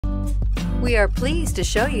We are pleased to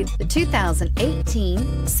show you the 2018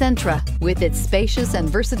 Sentra. With its spacious and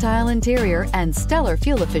versatile interior and stellar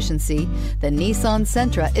fuel efficiency, the Nissan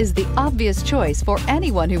Sentra is the obvious choice for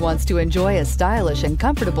anyone who wants to enjoy a stylish and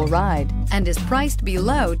comfortable ride and is priced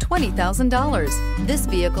below $20,000. This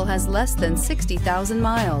vehicle has less than 60,000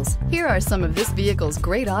 miles. Here are some of this vehicle's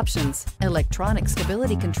great options: electronic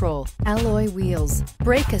stability control, alloy wheels,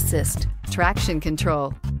 brake assist, traction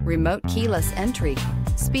control, remote keyless entry,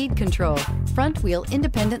 speed control, front wheel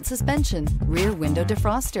independent suspension, rear window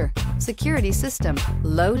defroster, security system,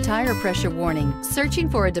 low tire pressure warning. Searching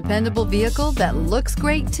for a dependable vehicle that looks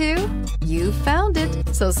great too? You found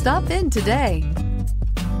it, so stop in today.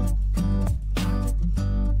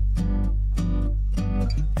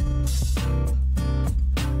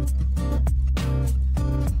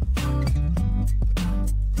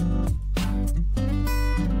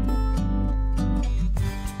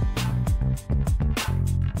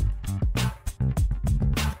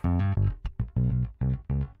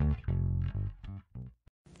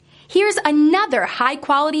 Here's another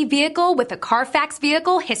high-quality vehicle with a Carfax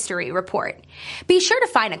Vehicle History Report. Be sure to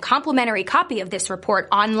find a complimentary copy of this report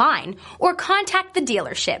online or contact the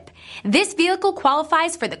dealership. This vehicle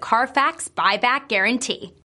qualifies for the Carfax Buyback Guarantee.